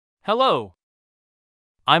Hello!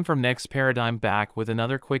 I'm from Next Paradigm back with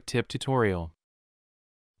another quick tip tutorial.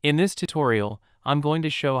 In this tutorial, I'm going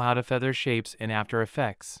to show how to feather shapes in After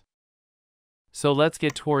Effects. So let's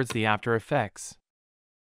get towards the After Effects.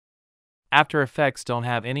 After Effects don't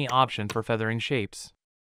have any option for feathering shapes.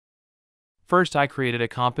 First, I created a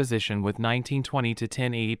composition with 1920 to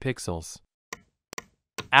 1080 pixels.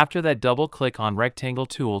 After that, double-click on Rectangle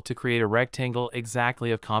tool to create a rectangle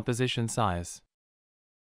exactly of composition size.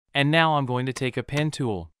 And now I'm going to take a pen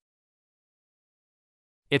tool.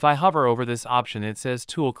 If I hover over this option, it says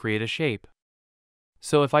Tool Create a Shape.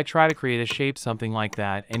 So if I try to create a shape something like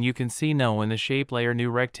that, and you can see no when the shape layer new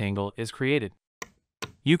rectangle is created.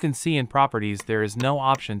 You can see in Properties there is no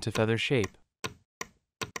option to feather shape.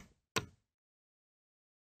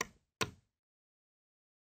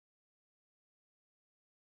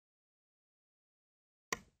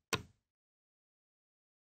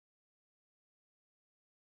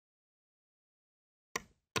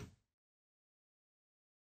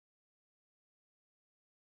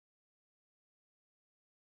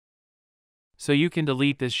 So you can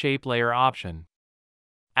delete this shape layer option.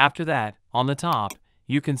 After that, on the top,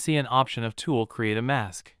 you can see an option of Tool Create a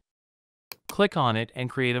Mask. Click on it and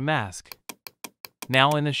create a mask.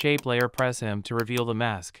 Now in the shape layer, press M to reveal the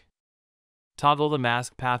mask. Toggle the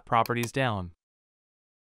mask path properties down.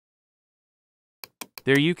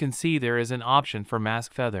 There you can see there is an option for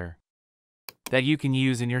mask feather that you can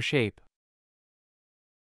use in your shape.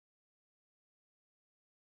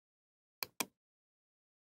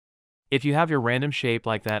 If you have your random shape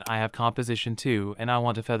like that, I have composition 2 and I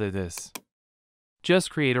want to feather this.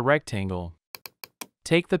 Just create a rectangle.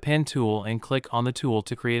 Take the pen tool and click on the tool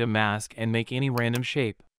to create a mask and make any random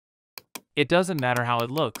shape. It doesn't matter how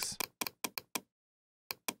it looks.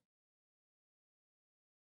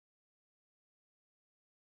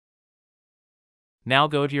 Now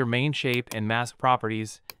go to your main shape and mask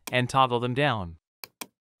properties and toggle them down.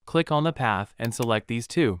 Click on the path and select these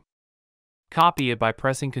two. Copy it by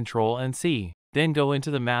pressing Ctrl and C. Then go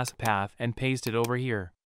into the mask path and paste it over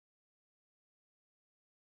here.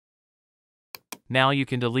 Now you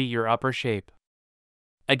can delete your upper shape.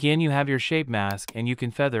 Again, you have your shape mask and you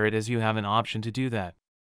can feather it as you have an option to do that.